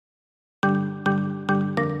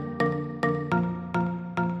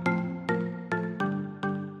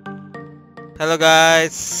Hello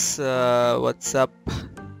guys, what's up?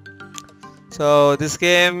 So this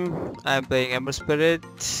game I'm playing Ember Spirit.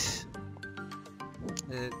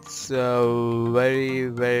 It's a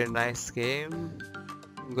very nice game.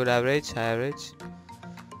 Good average, high average.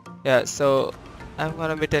 Yeah, so I'm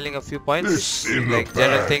gonna be telling a few points, like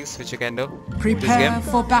general things which you can do in this Prepare game.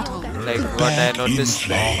 for battle. Like what I noticed,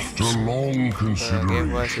 After long the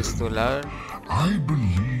game voice is too loud. I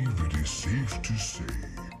believe it is safe to say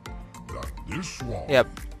that this one Yep.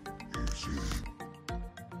 is in.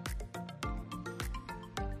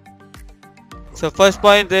 So first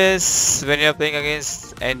point is when you're playing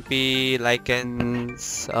against NP,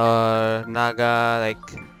 Lycans or Naga, like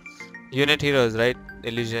unit heroes, right?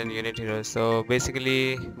 Illusion unit heroes. So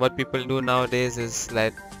basically what people do nowadays is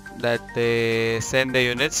like that they send the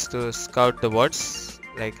units to scout the wards,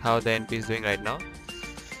 like how the NP is doing right now.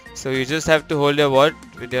 So you just have to hold your ward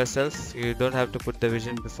with yourself. You don't have to put the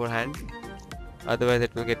vision beforehand. Otherwise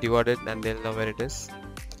it will get dewarded and they'll know where it is.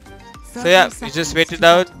 So yeah, you just wait it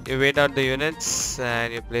out, you wait out the units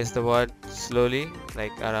and you place the ward slowly,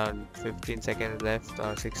 like around 15 seconds left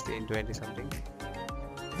or 16, 20 something.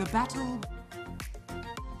 The battle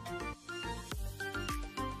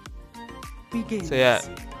begins. So yeah,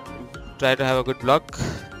 try to have a good block.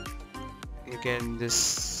 You can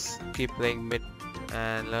just keep playing mid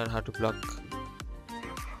and learn how to block.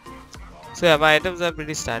 So yeah, my items are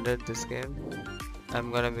pretty standard this game.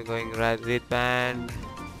 I'm gonna be going Reed Band,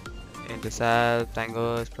 into Salve,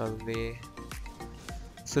 Tangos probably.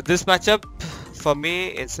 So this matchup for me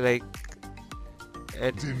it's like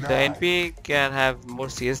the NP can have more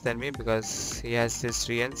CS than me because he has his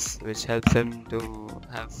treants which helps him to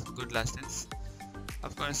have good last hits.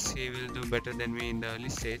 Of course he will do better than me in the early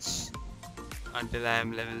stage until I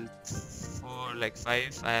am level 4, like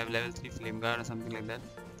 5, I have level 3 Flame Guard or something like that.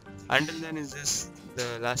 Until then it's just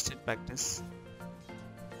the last hit practice.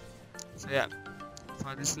 So yeah,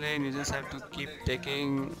 for this lane you just have to keep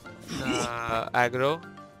taking the aggro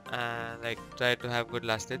and like try to have good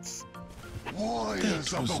last hits.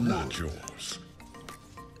 Warriors of the not yours.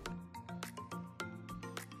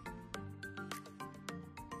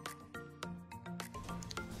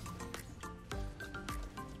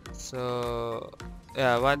 So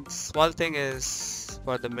yeah, one small thing is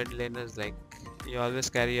for the mid laners, like you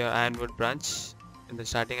always carry your Ironwood branch in the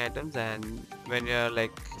starting items, and when you're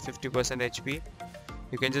like 50% HP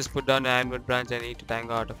you can just put down an Ironwood branch and eat a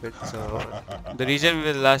tango out of it. So the region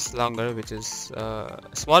will last longer, which is a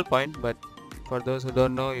small point, but for those who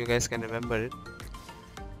don't know, you guys can remember it.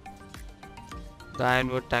 The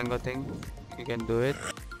Ironwood tango thing, you can do it.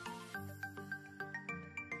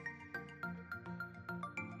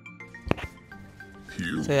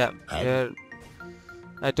 So yeah, here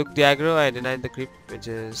I took the aggro, I denied the creep, which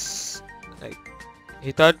is like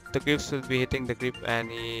he thought the creeps will be hitting the creep and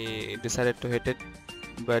he decided to hit it,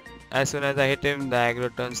 but as soon as I hit him the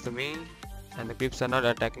aggro turns to me and the creeps are not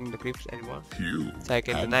attacking the creeps anymore, so I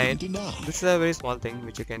can deny it. This is a very small thing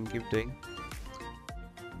which you can keep doing.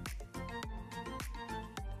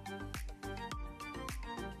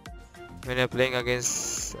 When you're playing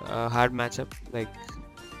against a hard matchup, like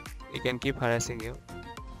you can keep harassing you.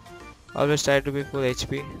 Always try to be full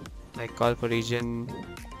HP, like call for regen,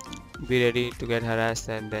 be ready to get harassed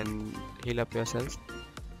and then heal up yourself.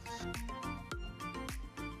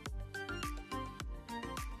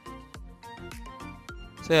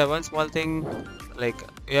 So yeah, one small thing, like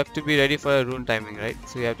you have to be ready for a rune timing, right?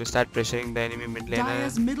 So you have to start pressuring the enemy mid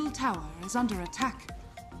Dire's laner. middle tower is under attack.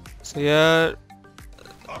 So here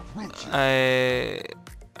I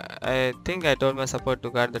think I told my support to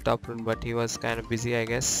guard the top rune, but he was kind of busy, I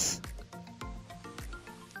guess.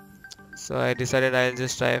 So I decided I'll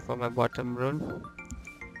just try for my bottom rune.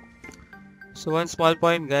 So one small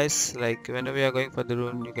point guys, like whenever you are going for the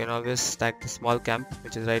rune, you can always stack the small camp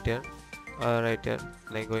which is right here,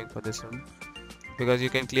 like going for this rune, because you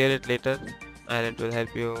can clear it later and it will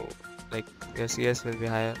help you, like your CS will be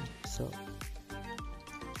higher. So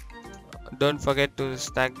don't forget to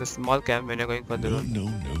stack the small camp when you're going for the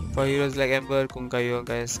rune. For heroes like Ember, Kunkka, you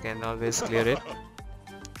guys can always clear it.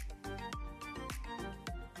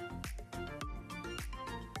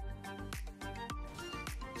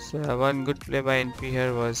 So one good play by NP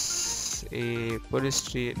here was he put his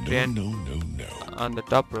treant on the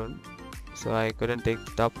top rune, so I couldn't take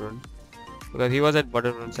the top rune because he was at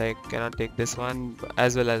bottom rune, so I cannot take this one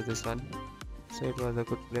as well as this one. So it was a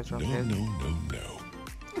good play from him.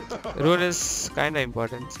 Rune is kinda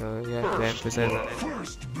important, so you have to emphasize on it.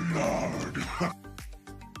 First blood.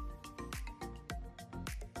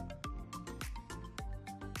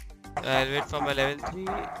 I'll wait for my level 3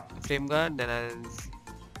 flame guard, then I'll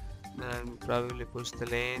Then probably push the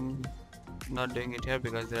lane. Not doing it here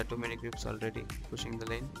because there are too many creeps already pushing the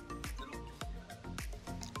lane.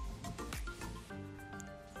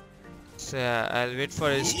 So yeah, I'll wait for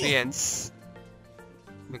his treants,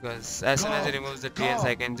 because as soon as he removes the treants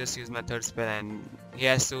I can just use my third spell, and he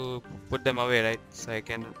has to put them away, right? So I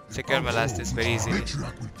can secure my last is very easily.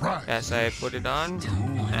 Yeah, so I put it on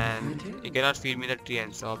and he cannot feed me the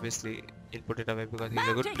treants, so obviously he'll put it away because he's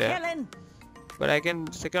a good player. But I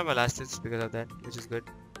can secure my last hits because of that, which is good.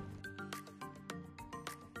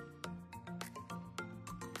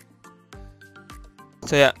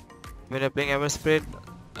 So yeah, when you're playing Ember Spirit,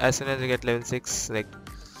 as soon as you get level 6, like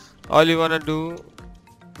all you wanna do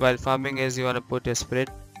while farming is you wanna put your Spirit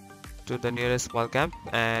to the nearest small camp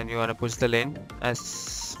and you wanna push the lane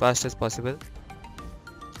as fast as possible,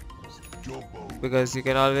 because you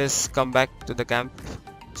can always come back to the camp.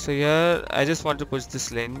 So here I just want to push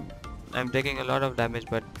this lane. I'm taking a lot of damage,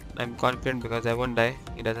 but I'm confident because I won't die.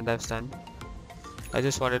 He doesn't have stun. I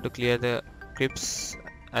just wanted to clear the creeps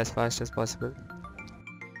as fast as possible.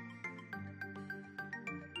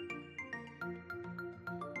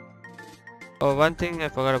 Oh, one thing I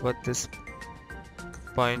forgot about this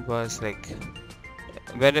point was, like,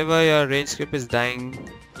 whenever your range creep is dying,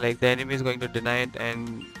 like the enemy is going to deny it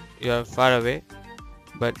and you're far away,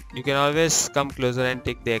 but you can always come closer and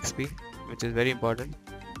take the XP, which is very important.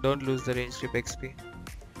 Don't lose the range creep XP.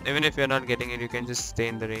 Even if you're not getting it, you can just stay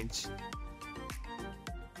in the range.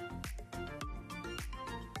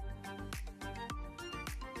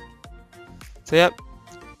 So yeah,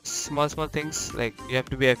 small things, like you have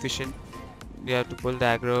to be efficient. You have to pull the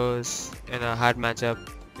aggros in a hard matchup.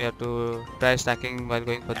 You have to try stacking while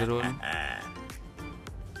going for the rune.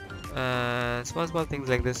 Small things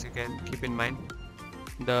like this you can keep in mind.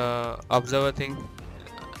 The observer thing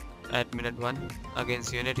at minute 1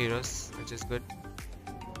 against unit heroes, which is good.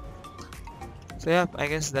 So yeah, I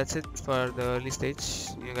guess that's it for the early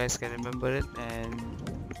stage. You guys can remember it and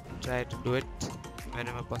try to do it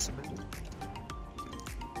whenever possible.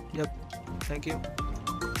 Yep, thank you.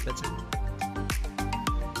 That's it.